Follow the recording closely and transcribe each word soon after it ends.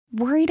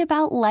Worried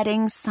about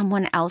letting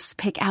someone else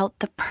pick out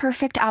the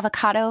perfect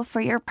avocado for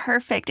your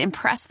perfect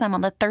impress them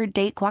on the third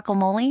date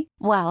guacamole?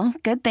 Well,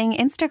 good thing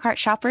Instacart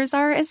shoppers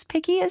are as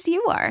picky as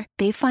you are.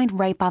 They find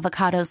ripe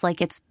avocados like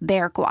it's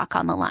their guac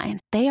on the line.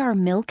 They are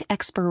milk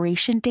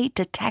expiration date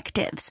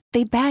detectives.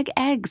 They bag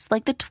eggs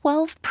like the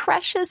 12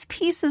 precious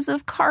pieces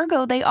of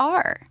cargo they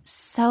are.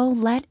 So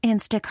let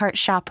Instacart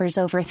shoppers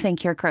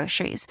overthink your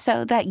groceries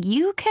so that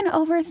you can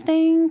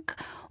overthink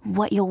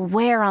what you'll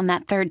wear on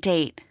that third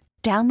date.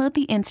 Download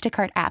the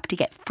Instacart app to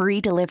get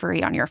free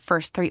delivery on your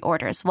first 3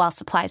 orders while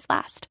supplies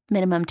last.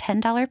 Minimum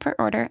 $10 per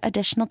order.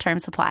 Additional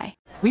terms apply.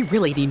 We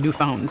really need new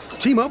phones.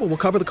 T-Mobile will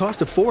cover the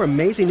cost of 4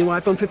 amazing new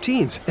iPhone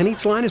 15s, and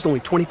each line is only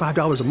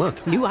 $25 a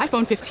month. New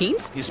iPhone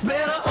 15s? It's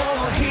better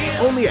over here.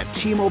 Only at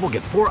T-Mobile,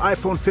 get 4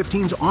 iPhone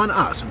 15s on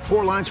us and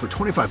 4 lines for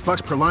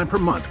 $25 per line per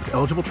month with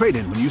eligible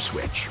trade-in when you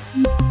switch.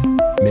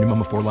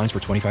 Minimum of 4 lines for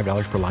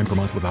 $25 per line per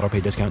month with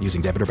autopay discount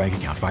using debit or bank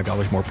account.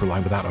 $5 more per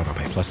line without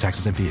autopay, plus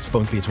taxes and fees.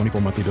 Phone fee at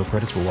 24 monthly bill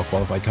credits for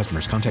well-qualified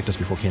customers. Contact us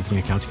before canceling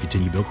account to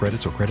continue bill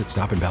credits or credit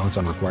stop and balance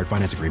on required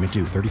finance agreement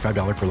due.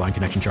 $35 per line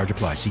connection charge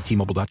applies. See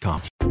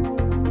T-Mobile.com.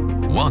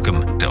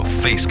 Welcome to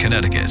Face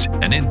Connecticut,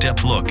 an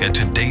in-depth look at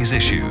today's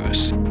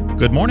issues.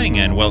 Good morning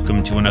and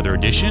welcome to another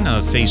edition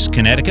of Face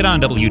Connecticut on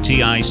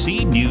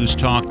WTIC News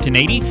Talk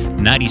 1080,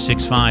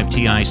 96.5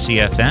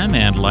 TIC FM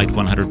and Light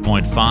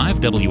 100.5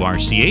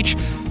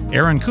 WRCH.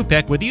 Aaron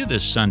Kupek with you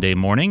this Sunday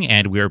morning,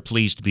 and we're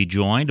pleased to be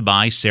joined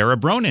by Sarah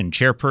Bronin,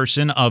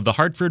 chairperson of the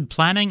Hartford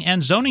Planning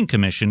and Zoning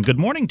Commission. Good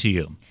morning to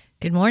you.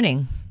 Good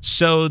morning.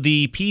 So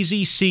the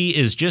PZC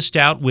is just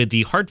out with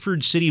the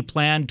Hartford City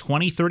Plan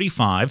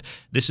 2035.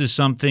 This is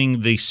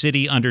something the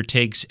city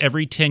undertakes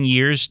every 10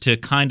 years to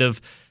kind of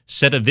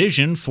set a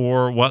vision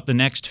for what the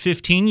next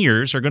 15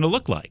 years are going to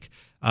look like.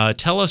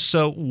 Tell us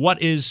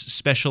what is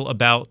special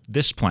about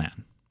this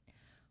plan?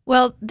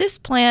 Well, this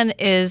plan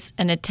is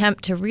an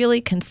attempt to really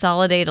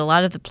consolidate a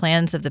lot of the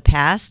plans of the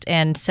past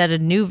and set a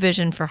new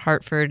vision for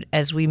Hartford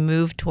as we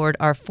move toward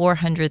our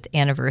 400th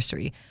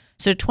anniversary.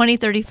 So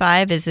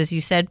 2035 is, as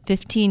you said,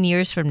 15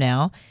 years from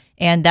now,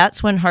 and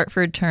that's when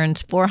Hartford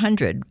turns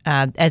 400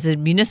 as a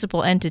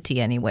municipal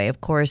entity anyway.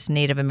 Of course,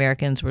 Native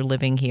Americans were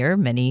living here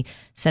many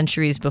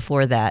centuries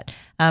before that.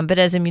 But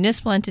as a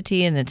municipal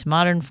entity in its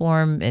modern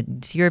form,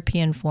 its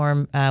European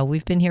form,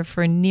 we've been here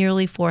for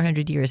nearly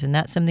 400 years, and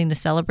that's something to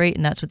celebrate,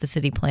 and that's what the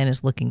city plan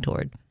is looking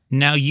toward.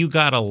 Now, you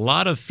got a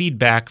lot of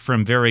feedback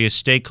from various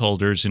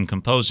stakeholders in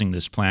composing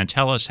this plan.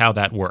 Tell us how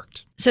that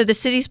worked. So the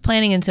city's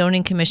Planning and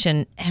Zoning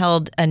Commission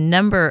held a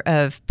number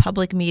of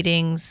public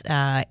meetings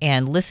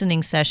and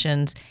listening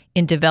sessions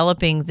in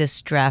developing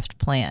this draft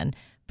plan.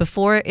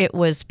 Before it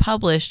was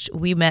published,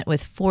 we met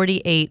with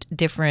 48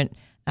 different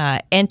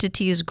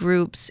entities,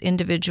 groups,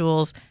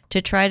 individuals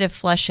to try to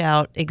flesh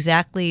out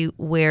exactly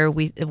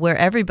where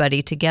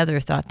everybody together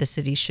thought the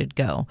city should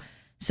go.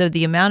 So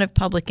the amount of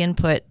public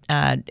input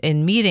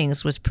in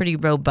meetings was pretty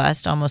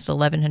robust, almost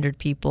 1,100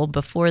 people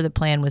before the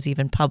plan was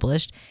even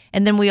published.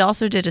 And then we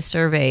also did a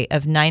survey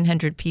of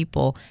 900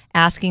 people,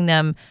 asking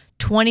them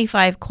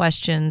 25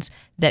 questions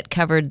that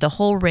covered the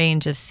whole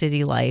range of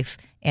city life,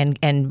 and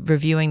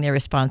reviewing their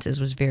responses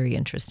was very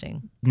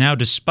interesting. Now,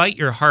 despite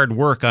your hard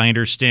work, I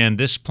understand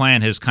this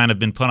plan has kind of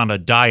been put on a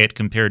diet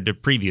compared to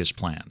previous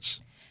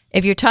plans.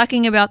 If you're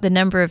talking about the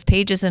number of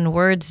pages and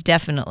words,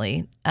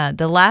 definitely.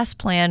 The last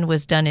plan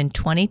was done in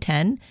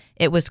 2010.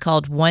 It was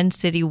called One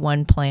City,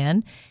 One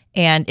Plan,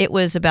 and it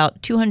was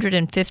about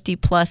 250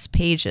 plus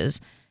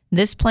pages.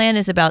 This plan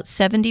is about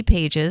 70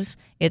 pages.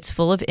 It's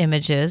full of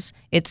images.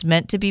 It's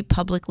meant to be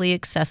publicly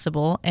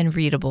accessible and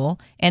readable,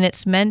 and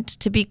it's meant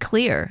to be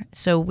clear.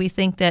 So we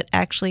think that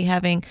actually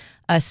having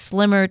a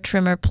slimmer,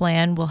 trimmer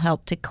plan will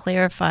help to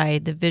clarify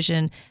the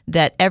vision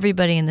that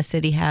everybody in the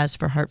city has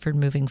for Hartford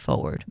moving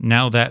forward.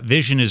 Now that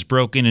vision is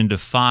broken into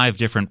 5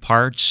 different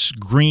parts: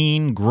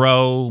 green,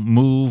 grow,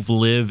 move,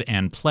 live,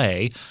 and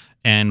play.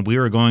 And we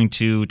are going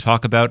to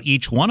talk about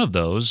each one of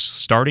those,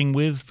 starting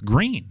with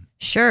green.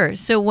 Sure.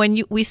 So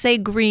when we say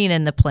green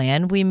in the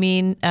plan, we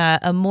mean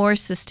a more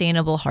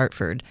sustainable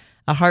Hartford,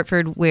 a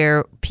Hartford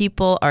where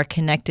people are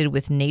connected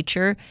with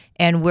nature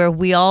and where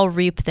we all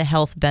reap the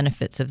health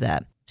benefits of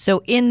that.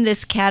 So in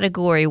this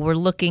category, we're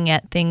looking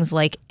at things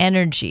like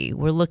energy.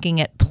 We're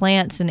looking at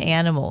plants and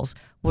animals.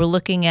 We're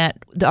looking at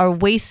our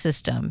waste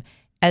system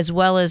as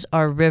well as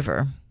our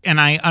river. And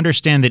I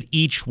understand that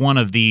each one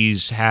of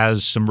these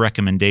has some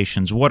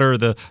recommendations. What are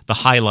the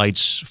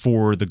highlights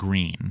for the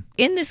green?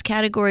 In this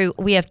category,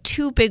 we have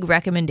 2 big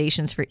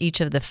recommendations for each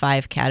of the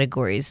 5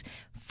 categories.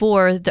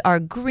 For our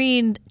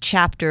green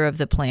chapter of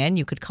the plan,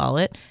 you could call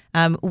it,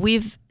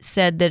 we've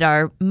said that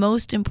our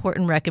most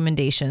important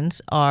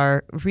recommendations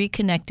are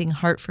reconnecting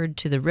Hartford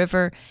to the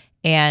river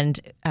and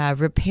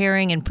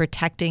repairing and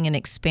protecting and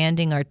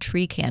expanding our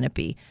tree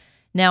canopy.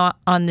 Now,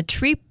 on the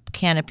tree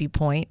canopy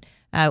point,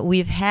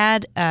 we've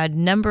had a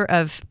number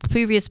of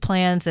previous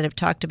plans that have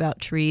talked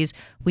about trees.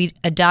 We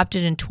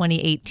adopted in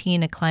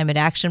 2018 a climate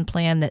action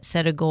plan that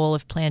set a goal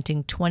of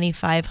planting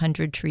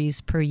 2,500 trees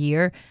per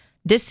year.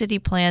 This city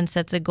plan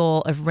sets a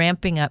goal of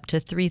ramping up to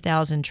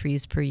 3,000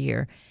 trees per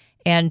year.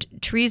 And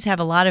trees have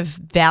a lot of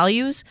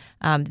values.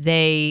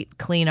 They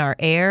clean our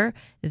air,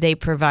 they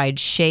provide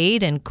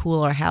shade and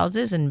cool our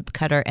houses and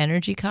cut our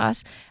energy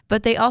costs,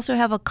 but they also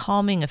have a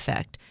calming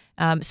effect.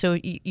 So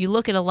you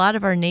look at a lot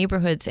of our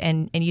neighborhoods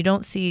and you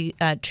don't see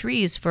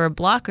trees for a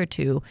block or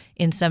two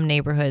in some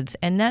neighborhoods,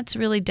 and that's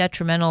really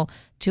detrimental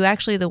to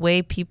actually the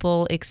way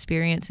people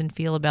experience and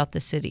feel about the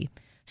city.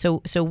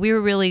 So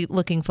we're really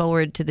looking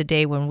forward to the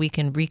day when we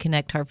can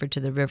reconnect Hartford to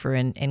the river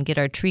and get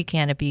our tree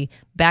canopy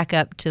back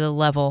up to the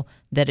level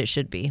that it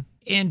should be.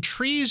 And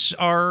trees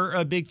are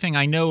a big thing.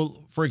 I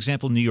know, for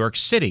example, New York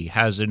City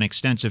has an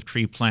extensive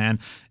tree plan,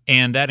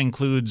 and that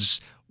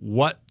includes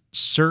what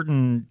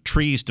certain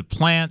trees to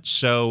plant.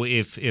 So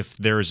if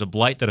there is a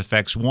blight that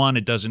affects one,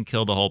 it doesn't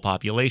kill the whole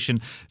population.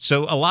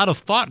 So a lot of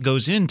thought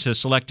goes into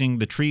selecting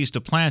the trees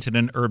to plant in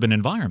an urban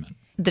environment.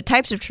 The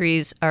types of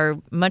trees are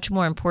much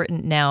more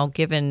important now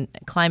given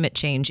climate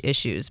change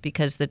issues,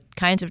 because the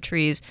kinds of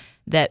trees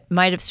that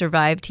might have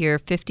survived here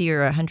 50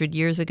 or 100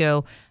 years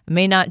ago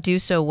may not do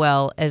so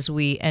well as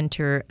we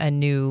enter a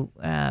new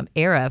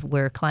era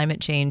where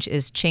climate change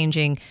is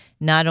changing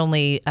not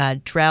only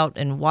drought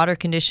and water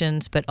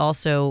conditions, but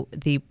also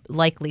the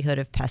likelihood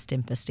of pest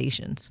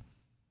infestations.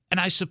 And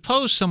I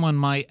suppose someone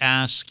might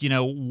ask,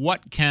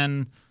 what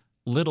can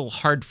Little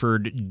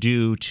Hartford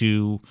do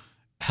to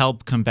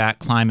help combat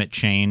climate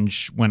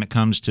change when it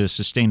comes to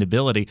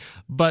sustainability?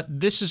 But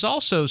this is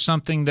also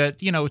something that,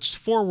 it's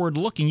forward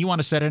looking. You want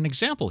to set an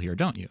example here,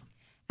 don't you?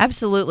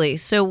 Absolutely.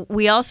 So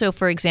we also,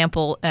 for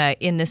example,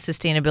 in this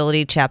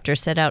sustainability chapter,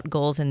 set out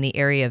goals in the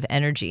area of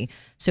energy.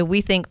 So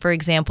we think, for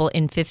example,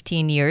 in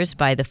 15 years,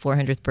 by the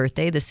 400th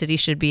birthday, the city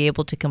should be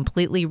able to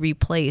completely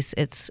replace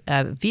its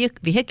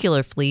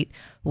vehicular fleet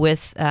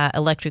with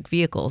electric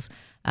vehicles.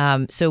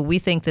 So we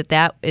think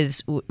that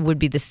would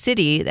be the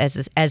city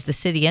as the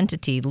city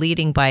entity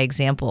leading by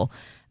example.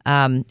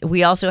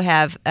 We also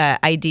have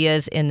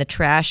ideas in the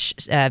trash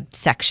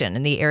section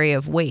in the area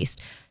of waste.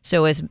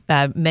 So as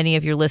many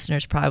of your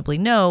listeners probably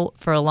know,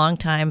 for a long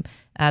time,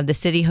 the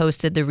city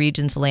hosted the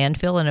region's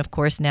landfill. And of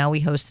course, now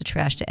we host the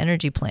trash to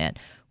energy plant.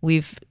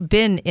 We've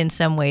been, in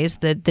some ways,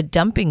 the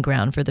dumping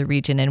ground for the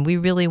region, and we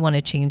really want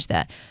to change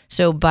that.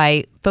 So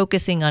by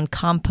focusing on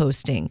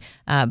composting,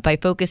 by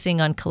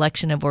focusing on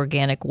collection of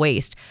organic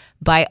waste,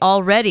 by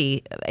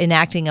already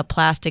enacting a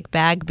plastic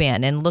bag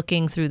ban and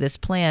looking through this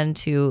plan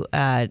to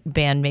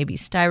ban maybe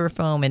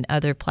styrofoam and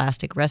other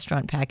plastic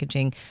restaurant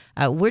packaging,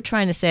 we're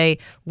trying to say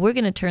we're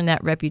going to turn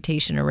that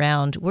reputation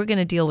around. We're going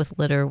to deal with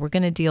litter. We're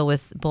going to deal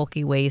with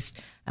bulky waste.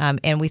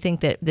 And we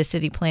think that the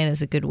city plan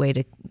is a good way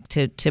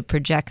to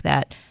project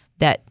that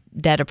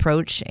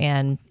approach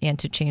and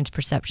to change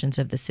perceptions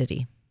of the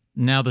city.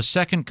 Now, the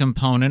second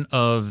component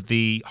of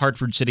the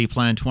Hartford City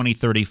Plan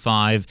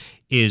 2035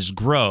 is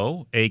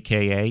GROW,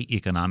 a.k.a.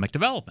 economic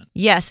development.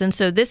 Yes, and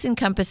so this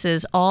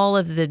encompasses all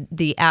of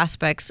the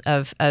aspects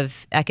of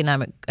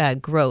economic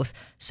growth.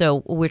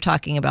 So we're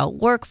talking about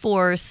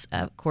workforce,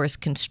 of course,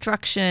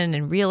 construction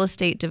and real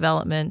estate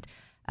development.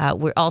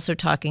 We're also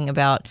talking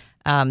about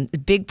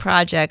big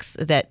projects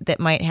that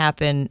might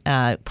happen,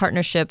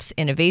 partnerships,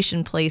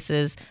 innovation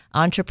places,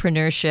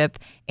 entrepreneurship,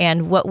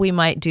 and what we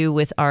might do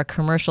with our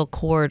commercial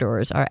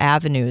corridors, our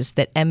avenues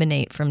that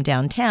emanate from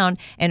downtown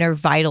and are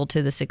vital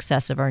to the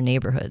success of our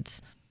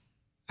neighborhoods.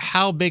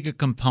 How big a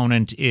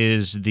component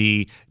is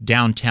the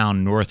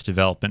Downtown North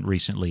development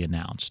recently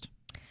announced?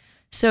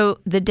 So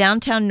the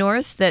Downtown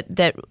North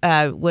that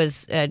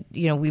was,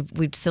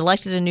 we've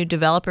selected a new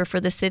developer for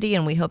the city,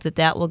 and we hope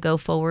that will go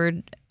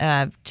forward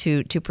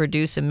to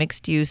produce a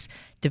mixed-use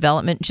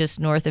development just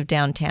north of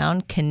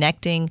downtown,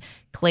 connecting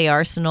Clay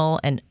Arsenal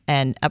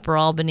and Upper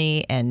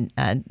Albany and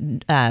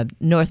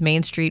North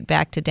Main Street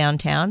back to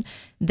downtown.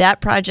 That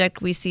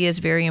project we see as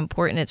very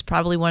important. It's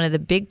probably one of the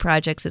big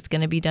projects that's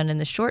going to be done in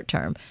the short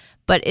term.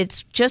 But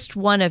it's just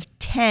one of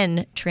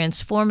 10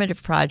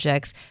 transformative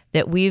projects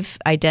that we've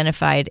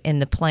identified in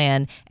the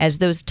plan as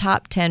those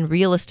top 10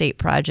 real estate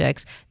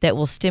projects that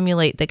will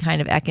stimulate the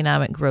kind of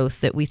economic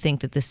growth that we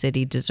think that the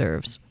city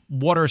deserves.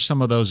 What are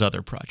some of those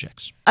other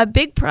projects? A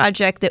big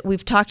project that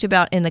we've talked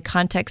about in the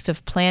context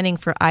of planning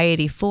for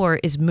I-84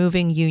 is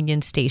moving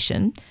Union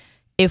Station.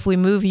 If we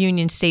move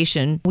Union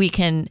Station, we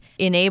can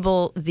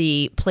enable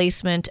the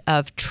placement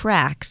of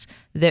tracks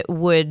that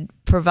would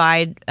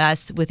provide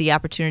us with the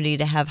opportunity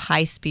to have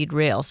high-speed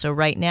rail. So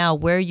right now,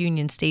 where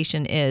Union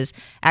Station is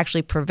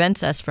actually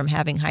prevents us from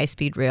having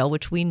high-speed rail,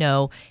 which we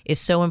know is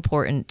so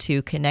important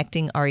to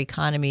connecting our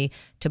economy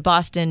to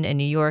Boston and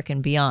New York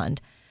and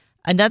beyond.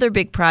 Another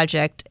big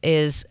project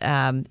is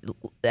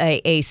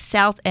a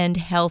South End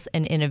Health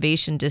and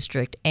Innovation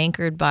District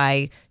anchored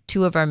by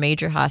two of our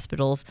major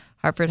hospitals,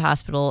 Hartford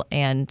Hospital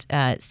and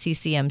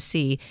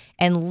CCMC,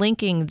 and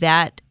linking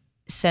that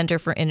Center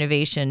for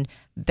Innovation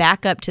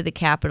back up to the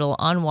Capitol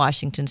on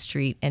Washington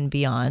Street and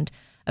beyond.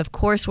 Of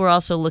course, we're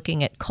also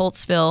looking at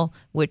Coltsville,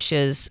 which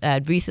is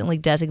recently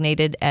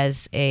designated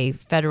as a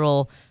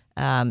federal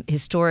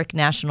historic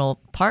national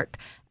park.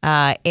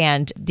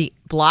 and the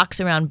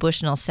blocks around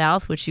Bushnell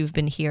South, which you've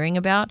been hearing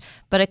about.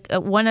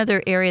 But one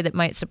other area that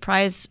might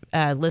surprise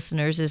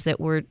listeners is that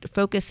we're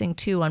focusing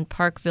too on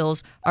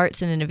Parkville's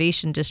Arts and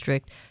Innovation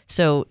District.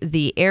 So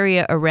the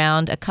area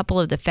around a couple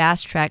of the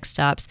fast track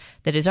stops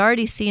that has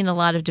already seen a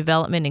lot of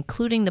development,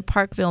 including the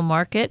Parkville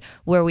Market,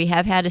 where we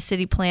have had a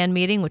city plan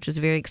meeting, which was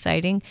very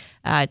exciting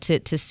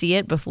to see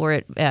it before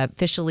it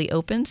officially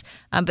opens.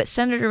 But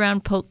centered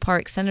around Polk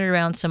Park, centered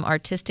around some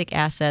artistic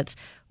assets.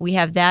 We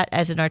have that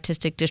as an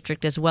artistic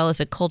district as well as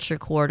a culture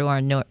corridor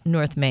on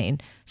North Main.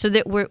 So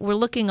that we're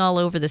looking all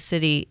over the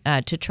city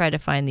to try to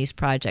find these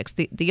projects.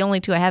 The only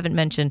two I haven't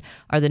mentioned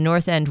are the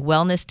North End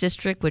Wellness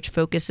District, which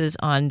focuses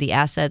on the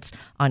assets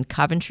on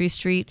Coventry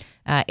Street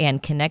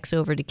and connects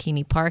over to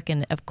Keeney Park,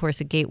 and of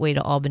course a gateway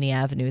to Albany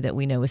Avenue that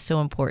we know is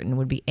so important,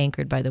 would be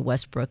anchored by the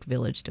Westbrook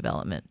Village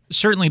development.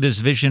 Certainly this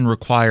vision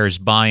requires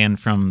buy-in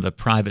from the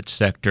private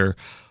sector.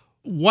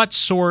 What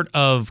sort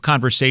of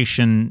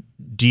conversation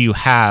do you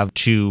have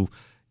to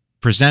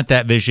present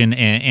that vision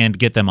and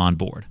get them on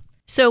board?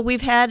 So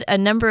we've had a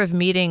number of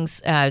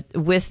meetings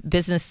with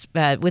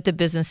the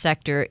business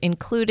sector,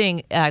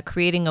 including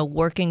creating a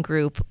working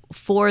group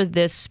for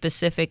this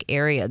specific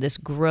area, this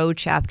GROW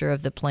chapter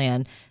of the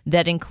plan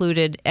that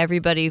included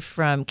everybody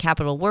from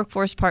Capital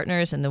Workforce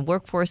Partners and the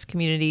workforce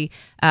community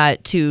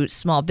to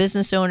small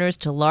business owners,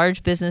 to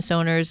large business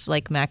owners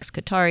like Max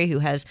Katari, who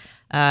has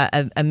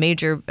a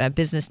major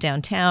business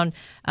downtown,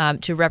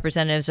 to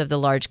representatives of the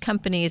large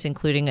companies,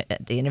 including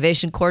the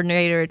innovation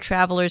coordinator,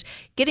 travelers,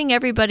 getting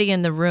everybody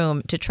in the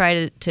room to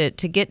try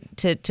to get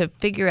to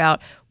figure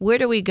out where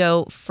do we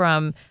go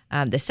from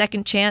the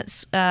second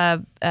chance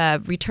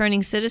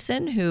returning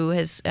citizen who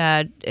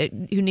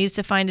needs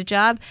to find a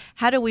job.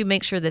 How do we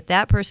make sure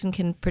that person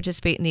can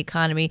participate in the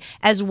economy,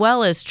 as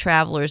well as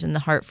travelers in the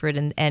Hartford,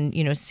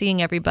 and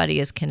seeing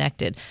everybody as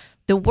connected.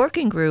 The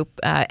working group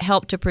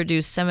helped to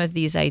produce some of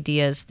these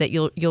ideas that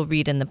you'll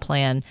read in the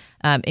plan,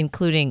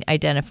 including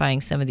identifying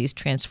some of these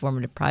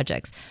transformative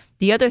projects.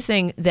 The other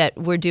thing that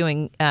we're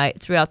doing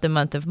throughout the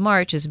month of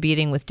March is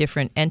meeting with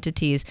different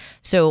entities.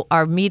 So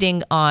our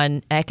meeting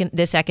on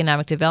this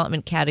economic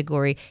development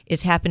category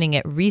is happening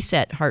at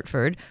Reset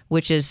Hartford,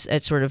 which is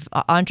a sort of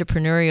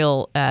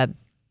entrepreneurial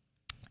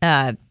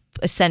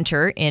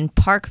center in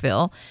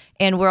Parkville.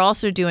 And we're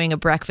also doing a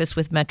breakfast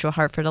with Metro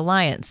Hartford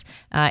Alliance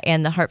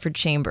and the Hartford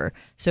Chamber.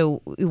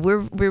 So we're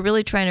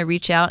really trying to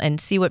reach out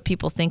and see what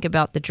people think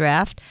about the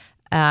draft.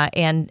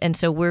 And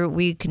so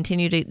we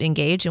continue to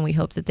engage, and we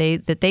hope that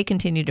they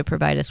continue to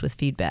provide us with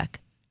feedback.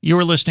 You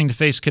are listening to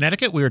Face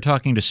Connecticut. We are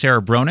talking to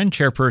Sarah Bronin,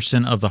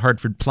 chairperson of the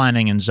Hartford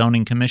Planning and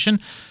Zoning Commission,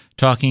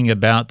 talking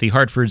about the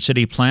Hartford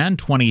City Plan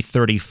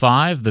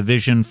 2035, the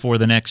vision for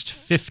the next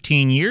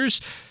 15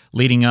 years,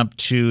 leading up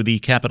to the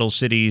capital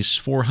city's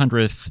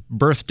 400th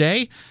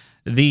birthday.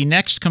 The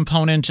next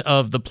component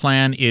of the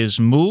plan is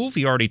MOVE.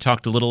 You already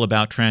talked a little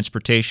about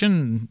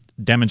transportation,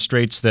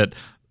 demonstrates that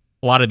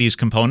a lot of these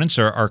components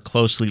are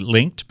closely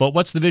linked. But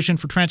what's the vision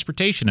for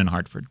transportation in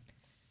Hartford?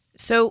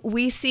 So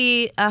we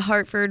see a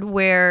Hartford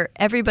where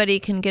everybody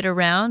can get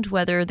around,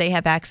 whether they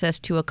have access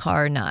to a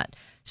car or not.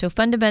 So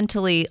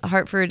fundamentally,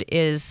 Hartford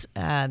is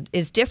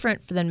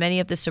different than many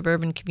of the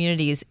suburban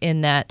communities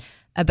in that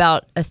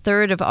about a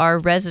third of our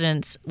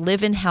residents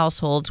live in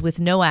households with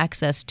no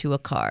access to a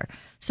car.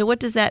 So what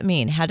does that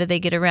mean? How do they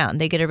get around?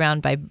 They get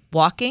around by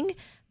walking,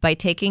 by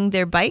taking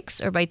their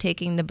bikes, or by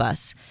taking the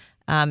bus.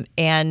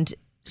 And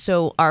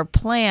so our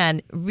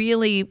plan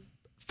really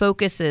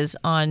focuses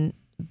on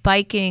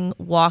biking,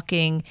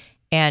 walking,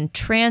 and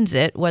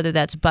transit, whether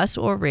that's bus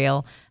or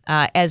rail,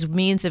 as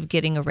means of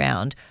getting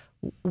around.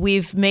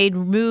 We've made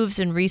moves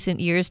in recent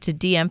years to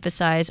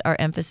de-emphasize our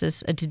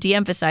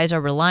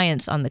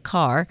reliance on the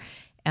car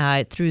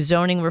through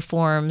zoning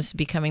reforms,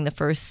 becoming the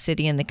first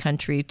city in the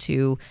country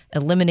to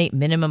eliminate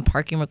minimum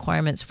parking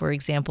requirements, for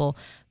example.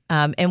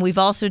 And we've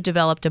also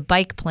developed a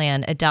bike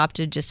plan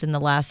adopted just in the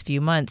last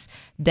few months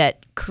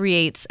that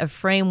creates a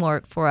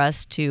framework for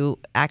us to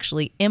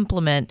actually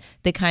implement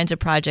the kinds of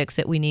projects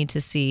that we need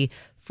to see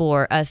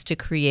for us to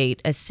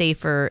create a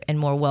safer and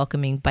more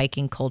welcoming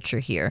biking culture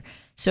here.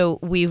 So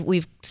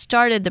we've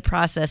started the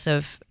process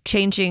of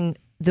changing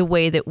the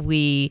way that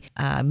we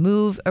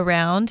move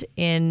around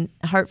in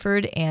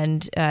Hartford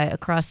and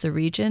across the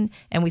region.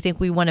 And we think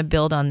we want to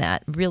build on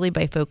that really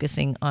by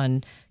focusing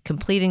on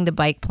completing the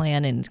bike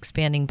plan and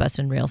expanding bus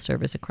and rail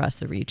service across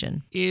the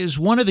region. Is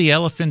one of the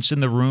elephants in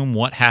the room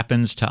what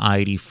happens to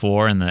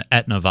I-84 and the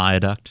Etna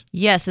Viaduct?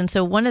 Yes, and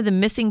so one of the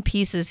missing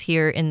pieces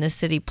here in the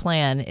city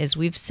plan is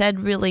we've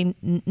said really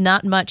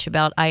not much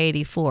about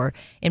I-84,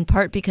 in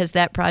part because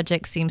that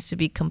project seems to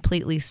be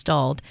completely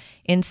stalled.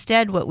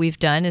 Instead, what we've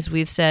done is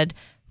we've said,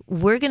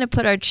 we're going to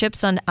put our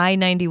chips on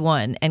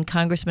I-91 and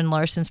Congressman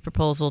Larson's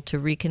proposal to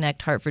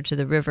reconnect Hartford to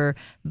the river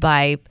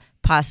by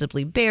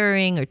possibly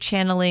burying or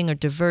channeling or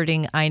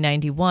diverting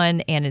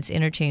I-91 and its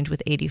interchange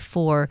with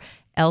 84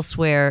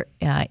 elsewhere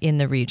in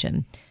the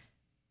region.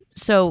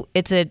 So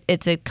it's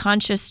a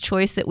conscious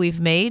choice that we've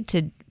made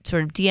to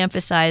sort of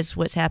de-emphasize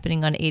what's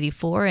happening on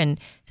 84 and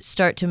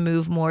start to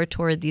move more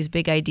toward these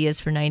big ideas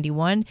for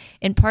 91,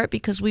 in part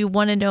because we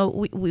want to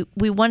know,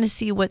 we want to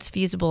see what's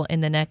feasible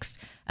in the next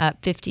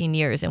 15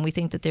 years. And we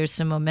think that there's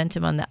some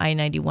momentum on the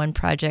I-91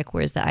 project,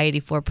 whereas the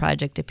I-84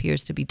 project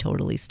appears to be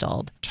totally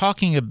stalled.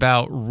 Talking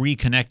about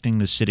reconnecting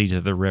the city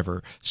to the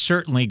river,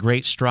 certainly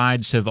great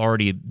strides have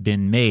already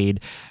been made.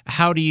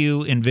 How do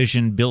you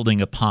envision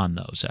building upon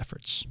those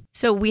efforts?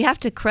 So we have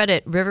to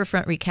credit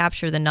Riverfront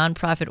Recapture, the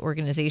nonprofit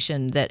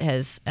organization that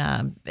has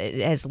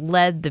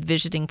led the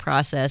visioning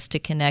process to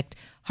connect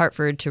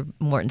Hartford to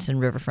Mortenson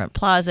Riverfront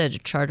Plaza, to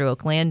Charter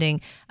Oak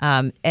Landing,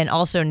 and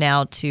also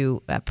now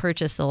to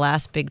purchase the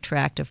last big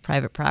tract of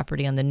private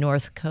property on the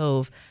North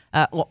Cove,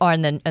 or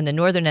on the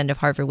northern end of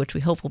Hartford, which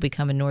we hope will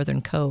become a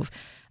Northern Cove.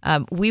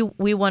 We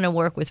want to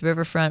work with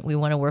Riverfront. We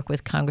want to work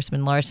with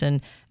Congressman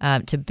Larson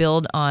to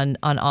build on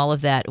all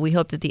of that. We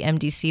hope that the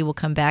MDC will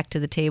come back to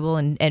the table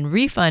and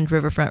refund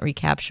Riverfront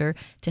Recapture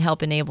to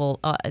help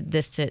enable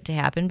this to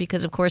happen,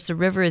 because, of course, the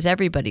river is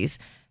everybody's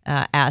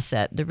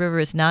asset. The river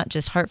is not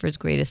just Hartford's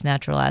greatest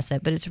natural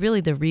asset, but it's really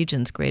the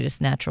region's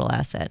greatest natural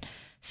asset.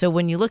 So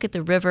when you look at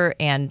the river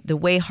and the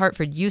way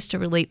Hartford used to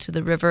relate to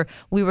the river,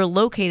 we were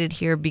located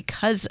here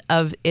because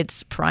of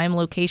its prime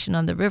location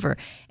on the river.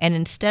 And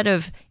instead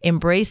of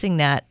embracing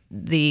that,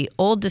 the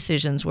old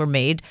decisions were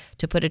made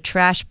to put a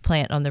trash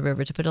plant on the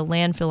river, to put a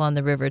landfill on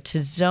the river,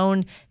 to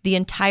zone the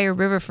entire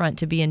riverfront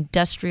to be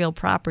industrial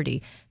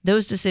property.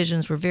 Those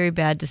decisions were very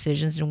bad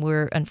decisions, and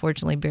we're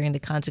unfortunately bearing the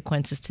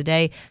consequences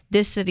today.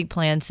 This city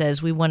plan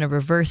says we want to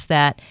reverse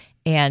that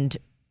and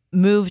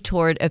move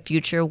toward a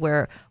future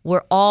where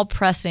we're all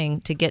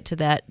pressing to get to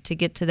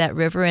that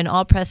river, and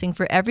all pressing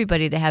for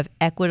everybody to have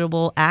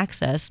equitable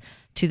access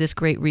to this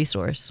great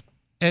resource.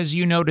 As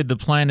you noted, the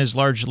plan is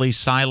largely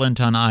silent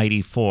on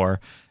I-84.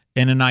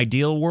 In an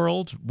ideal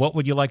world, what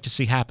would you like to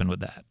see happen with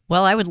that?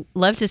 Well, I would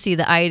love to see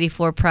the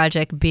I-84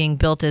 project being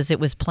built as it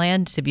was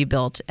planned to be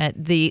built.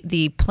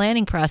 The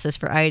planning process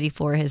for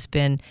I-84 has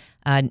been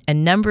a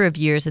number of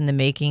years in the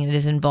making. It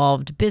has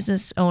involved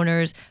business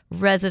owners,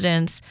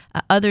 residents,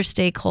 other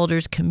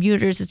stakeholders,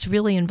 commuters. It's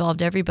really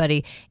involved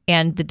everybody.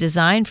 And the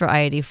design for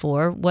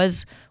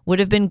I-84 would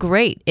have been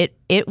great.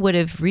 It would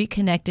have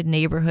reconnected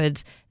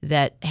neighborhoods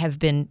that have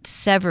been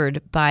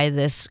severed by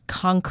this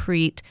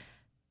concrete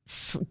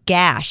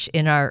gash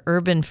in our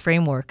urban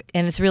framework,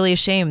 and it's really a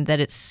shame that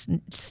it's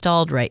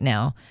stalled right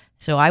now.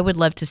 So I would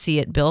love to see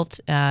it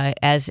built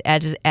as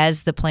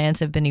the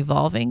plans have been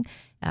evolving.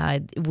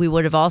 We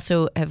would have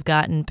also have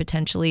gotten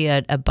potentially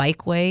a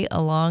bikeway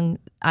along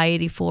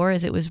I-84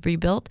 as it was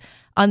rebuilt.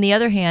 On the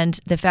other hand,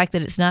 the fact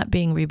that it's not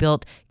being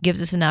rebuilt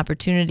gives us an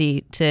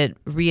opportunity to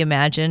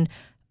reimagine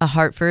a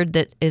Hartford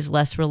that is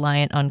less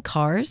reliant on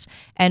cars,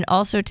 and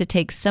also to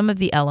take some of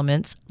the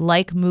elements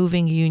like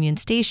moving Union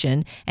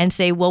Station and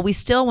say, well, we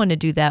still want to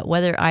do that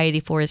whether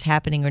I-84 is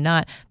happening or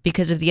not,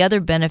 because of the other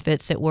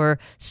benefits that were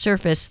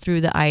surfaced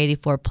through the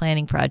I-84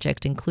 planning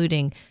project,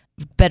 including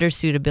better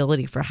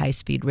suitability for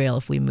high-speed rail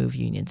if we move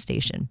Union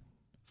Station.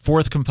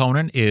 Fourth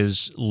component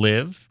is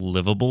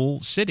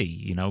livable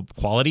city,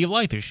 quality of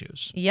life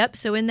issues. Yep.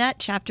 So in that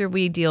chapter,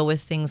 we deal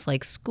with things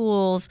like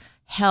schools,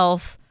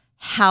 health,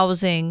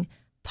 housing,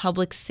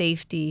 public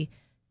safety,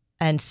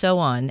 and so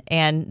on.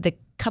 And the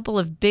couple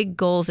of big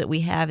goals that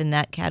we have in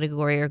that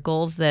category are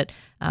goals that,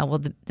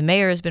 the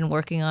mayor has been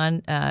working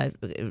on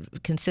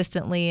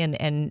consistently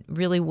and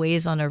really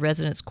weighs on our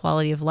residents'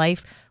 quality of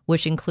life,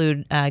 which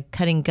include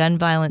cutting gun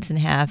violence in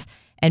half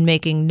and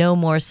making no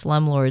more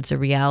slumlords a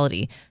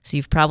reality. So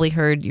you've probably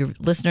heard, your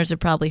listeners have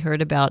probably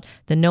heard about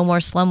the No More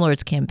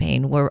Slumlords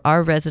campaign, where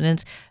our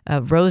residents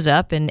rose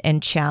up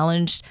and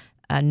challenged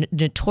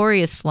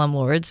notorious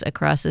slumlords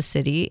across the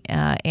city,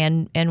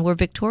 and we're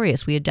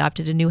victorious. We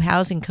adopted a new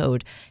housing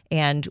code,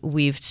 and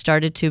we've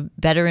started to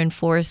better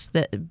enforce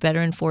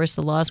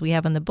the laws we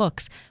have on the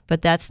books.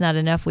 But that's not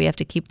enough. We have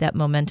to keep that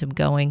momentum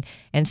going.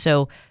 And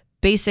so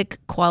basic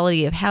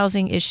quality of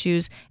housing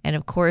issues, and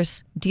of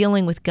course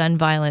dealing with gun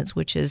violence,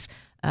 which is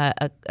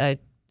a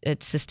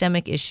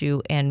systemic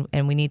issue,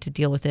 and we need to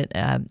deal with it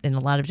in a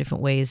lot of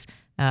different ways,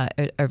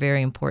 are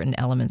very important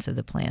elements of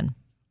the plan.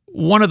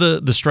 One of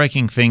the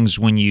striking things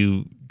when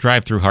you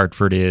drive through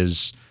Hartford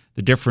is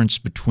the difference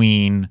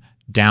between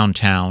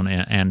downtown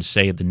and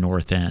say, the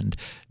North End.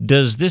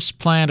 Does this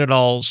plan at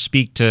all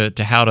speak to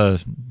how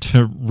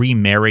to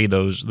remarry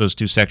those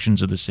two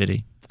sections of the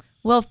city?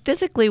 Well,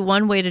 physically,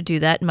 one way to do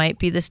that might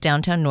be this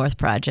Downtown North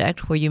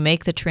project, where you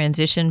make the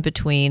transition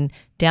between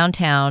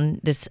downtown,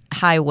 this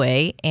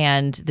highway,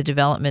 and the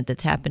development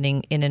that's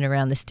happening in and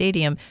around the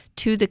stadium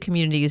to the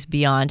communities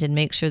beyond, and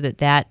make sure that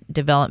that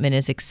development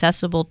is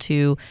accessible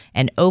to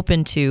and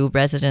open to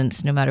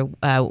residents no matter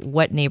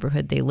what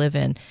neighborhood they live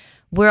in.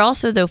 We're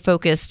also, though,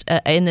 focused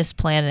in this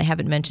plan, and I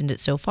haven't mentioned it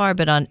so far,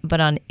 but on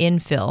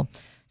infill.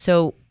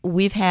 So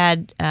we've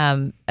had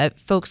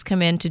folks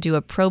come in to do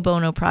a pro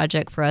bono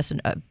project for us,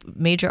 a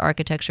major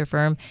architecture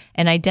firm,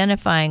 and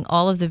identifying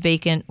all of the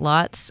vacant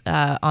lots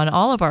on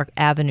all of our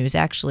avenues,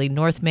 actually,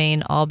 North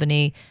Main,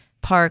 Albany,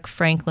 Park,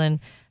 Franklin,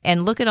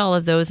 and look at all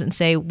of those and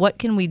say, what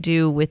can we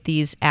do with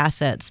these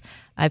assets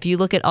If you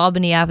look at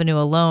Albany Avenue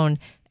alone,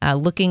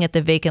 looking at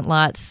the vacant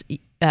lots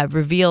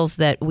reveals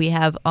that we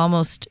have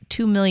almost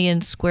 2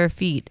 million square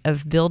feet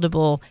of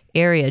buildable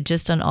area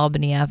just on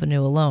Albany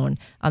Avenue alone,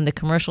 on the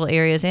commercial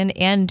areas,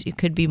 and it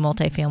could be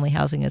multifamily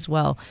housing as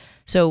well.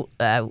 So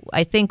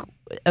I think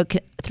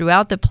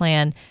throughout the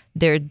plan,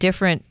 there are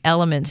different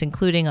elements,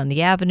 including on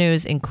the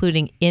avenues,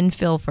 including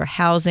infill for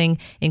housing,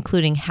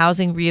 including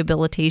housing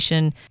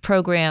rehabilitation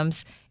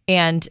programs,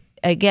 and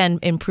again,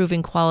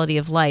 improving quality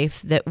of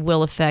life that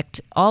will affect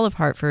all of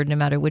Hartford, no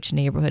matter which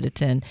neighborhood it's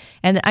in.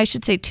 And I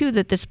should say, too,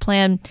 that this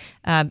plan,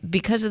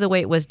 because of the way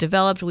it was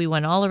developed, we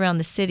went all around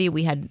the city.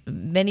 We had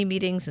many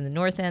meetings in the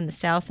north end, the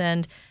south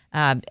end,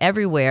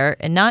 everywhere,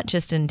 and not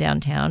just in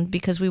downtown,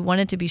 because we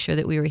wanted to be sure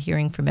that we were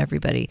hearing from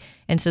everybody.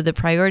 And so the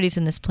priorities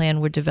in this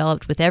plan were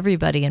developed with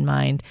everybody in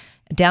mind.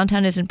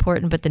 Downtown is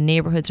important, but the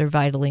neighborhoods are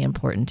vitally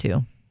important,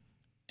 too.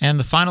 And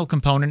the final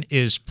component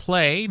is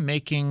play,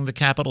 making the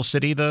capital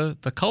city the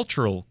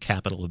cultural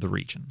capital of the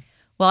region.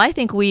 Well, I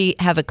think we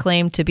have a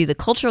claim to be the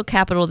cultural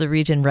capital of the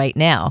region right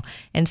now.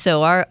 And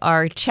so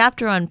our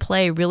chapter on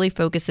play really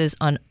focuses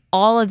on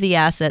all of the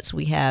assets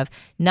we have,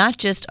 not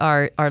just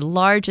our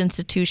large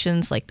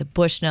institutions like the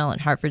Bushnell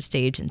and Hartford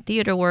Stage and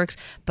Theater Works,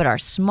 but our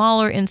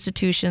smaller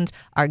institutions,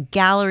 our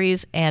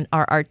galleries, and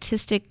our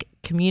artistic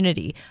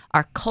community,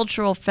 our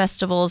cultural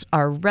festivals,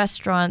 our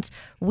restaurants.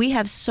 We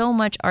have so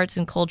much arts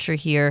and culture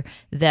here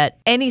that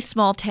any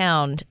small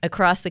town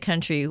across the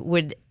country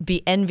would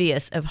be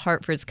envious of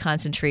Hartford's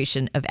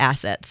concentration of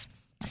assets.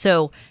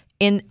 So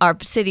in our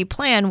city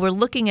plan, we're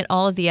looking at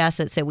all of the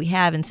assets that we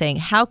have and saying,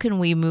 how can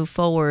we move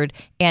forward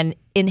and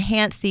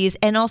enhance these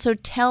and also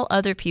tell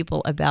other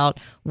people about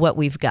what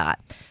we've got?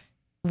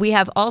 We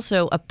have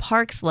also a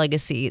parks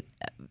legacy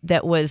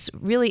that was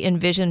really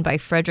envisioned by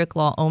Frederick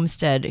Law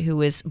Olmsted, who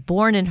was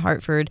born in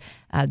Hartford,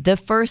 the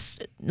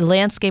first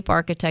landscape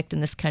architect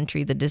in this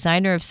country, the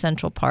designer of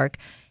Central Park.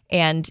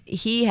 And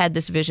he had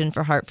this vision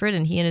for Hartford,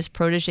 and he and his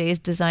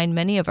protégés designed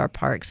many of our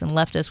parks and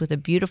left us with a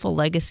beautiful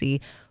legacy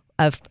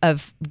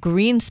of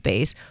green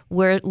space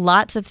where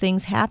lots of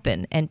things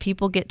happen and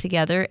people get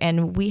together,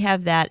 and we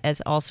have that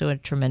as also a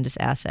tremendous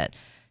asset.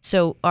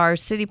 So our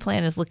city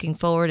plan is looking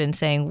forward and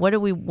saying, what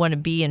do we want to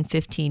be in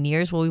 15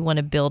 years? Well, we want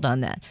to build on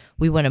that.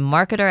 We want to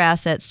market our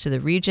assets to the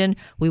region.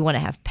 We want to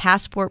have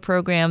passport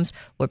programs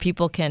where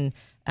people can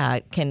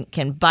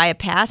buy a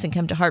pass and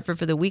come to Hartford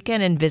for the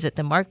weekend and visit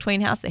the Mark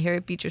Twain House, the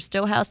Harriet Beecher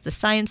Stowe House, the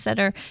Science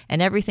Center,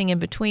 and everything in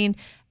between.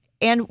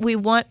 And we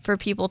want for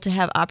people to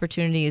have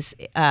opportunities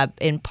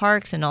in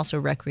parks and also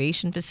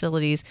recreation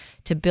facilities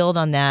to build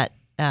on that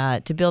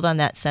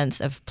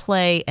sense of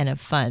play and of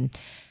fun.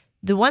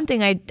 The one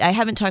thing I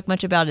haven't talked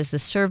much about is the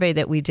survey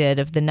that we did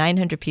of the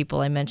 900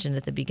 people I mentioned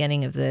at the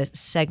beginning of the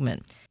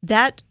segment.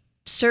 That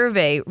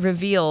survey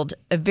revealed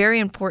a very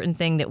important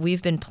thing that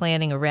we've been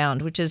planning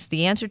around, which is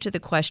the answer to the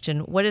question,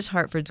 what is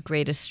Hartford's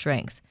greatest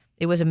strength?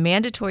 It was a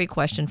mandatory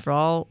question for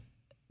all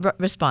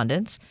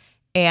respondents,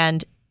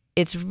 and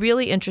it's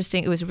really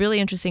interesting. It was really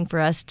interesting for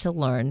us to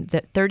learn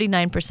that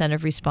 39%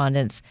 of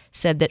respondents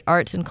said that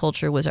arts and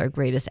culture was our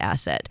greatest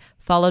asset,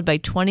 followed by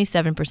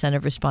 27%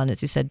 of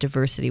respondents who said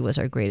diversity was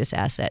our greatest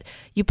asset.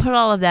 You put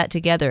all of that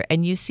together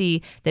and you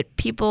see that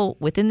people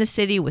within the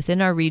city,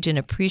 within our region,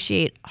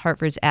 appreciate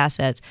Hartford's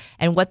assets,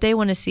 and what they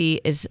want to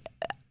see is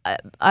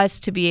us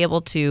to be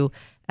able to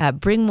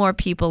bring more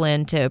people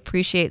in to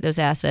appreciate those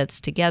assets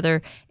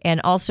together, and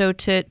also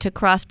to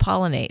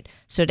cross-pollinate.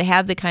 So to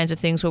have the kinds of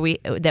things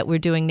that we're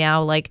doing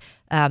now, like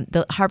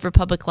the Hartford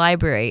Public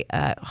Library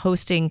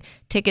hosting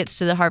tickets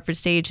to the Hartford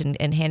Stage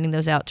and handing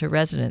those out to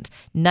residents,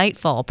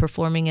 Nightfall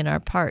performing in our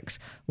parks,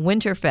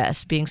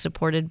 Winterfest being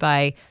supported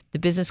by the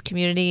business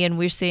community, and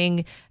we're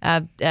seeing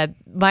our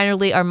minor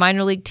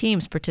league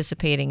teams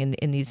participating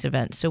in these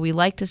events. So we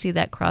like to see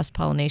that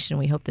cross-pollination.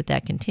 We hope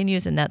that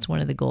continues, and that's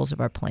one of the goals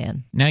of our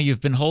plan. Now,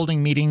 you've been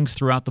holding meetings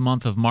throughout the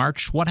month of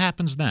March. What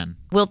happens then?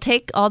 We'll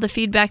take all the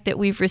feedback that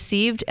we've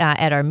received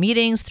at our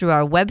meetings through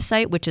our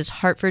website, which is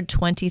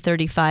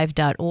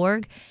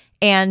hartford2035.org,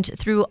 and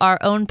through our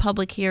own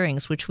public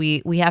hearings, which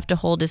we have to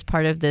hold as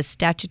part of the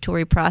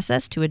statutory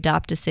process to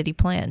adopt a city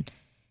plan.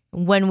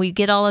 When we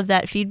get all of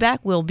that feedback,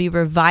 we'll be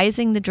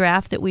revising the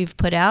draft that we've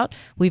put out.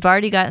 We've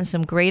already gotten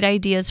some great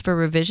ideas for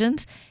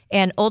revisions,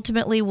 and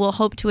ultimately we'll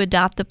hope to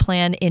adopt the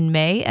plan in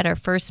May at our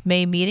first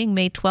May meeting,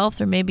 May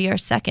 12th, or maybe our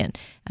second,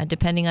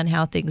 depending on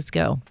how things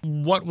go.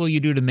 What will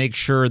you do to make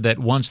sure that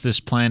once this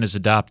plan is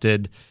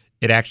adopted,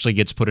 it actually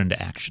gets put into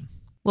action?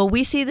 Well,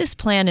 we see this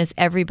plan as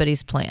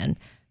everybody's plan.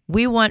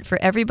 We want for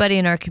everybody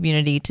in our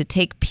community to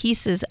take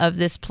pieces of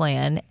this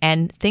plan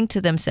and think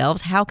to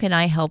themselves, how can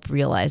I help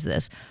realize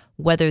this?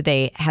 Whether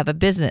they have a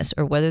business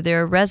or whether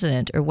they're a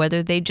resident or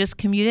whether they just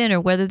commute in or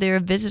whether they're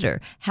a visitor,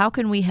 how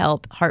can we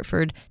help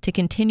Hartford to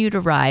continue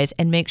to rise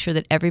and make sure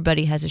that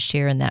everybody has a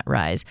share in that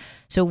rise?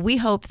 So we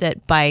hope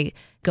that by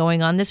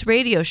going on this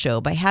radio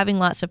show, by having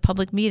lots of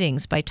public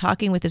meetings, by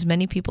talking with as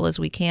many people as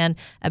we can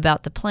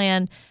about the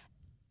plan,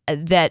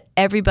 that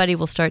everybody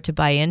will start to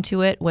buy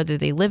into it, whether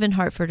they live in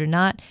Hartford or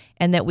not,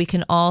 and that we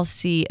can all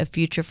see a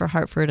future for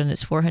Hartford on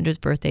its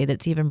 400th birthday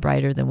that's even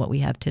brighter than what we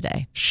have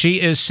today.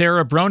 She is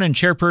Sarah Bronin,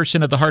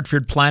 chairperson of the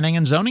Hartford Planning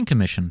and Zoning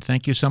Commission.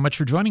 Thank you so much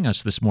for joining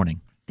us this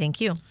morning.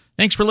 Thank you.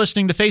 Thanks for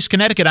listening to Face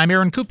Connecticut. I'm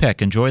Aaron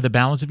Kupek. Enjoy the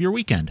balance of your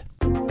weekend.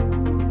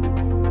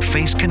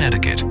 Face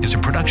Connecticut is a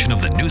production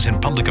of the News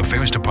and Public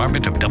Affairs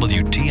Department of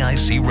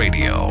WTIC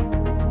Radio.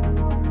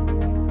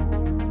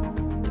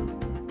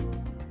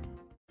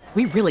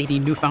 We really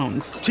need new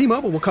phones.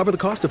 T-Mobile will cover the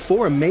cost of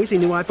 4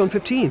 amazing new iPhone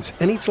 15s,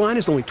 and each line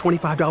is only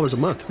 $25 a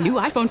month. New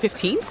iPhone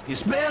 15s?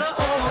 It's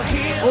better over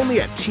here.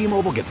 Only at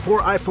T-Mobile, get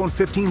 4 iPhone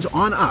 15s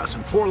on us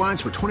and 4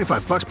 lines for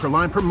 $25 per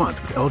line per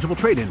month with eligible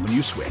trade-in when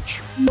you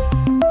switch.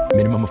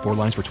 Minimum of 4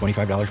 lines for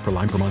 $25 per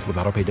line per month with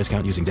autopay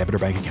discount using debit or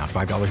bank account.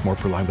 $5 more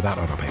per line without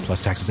autopay,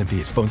 plus taxes and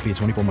fees. Phone fee at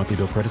 24 monthly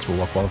bill credits for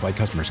well-qualified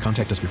customers.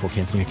 Contact us before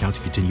canceling account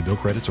to continue bill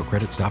credits or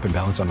credit stop and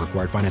balance on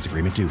required finance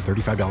agreement due.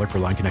 $35 per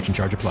line connection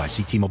charge applies.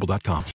 See T-Mobile.com.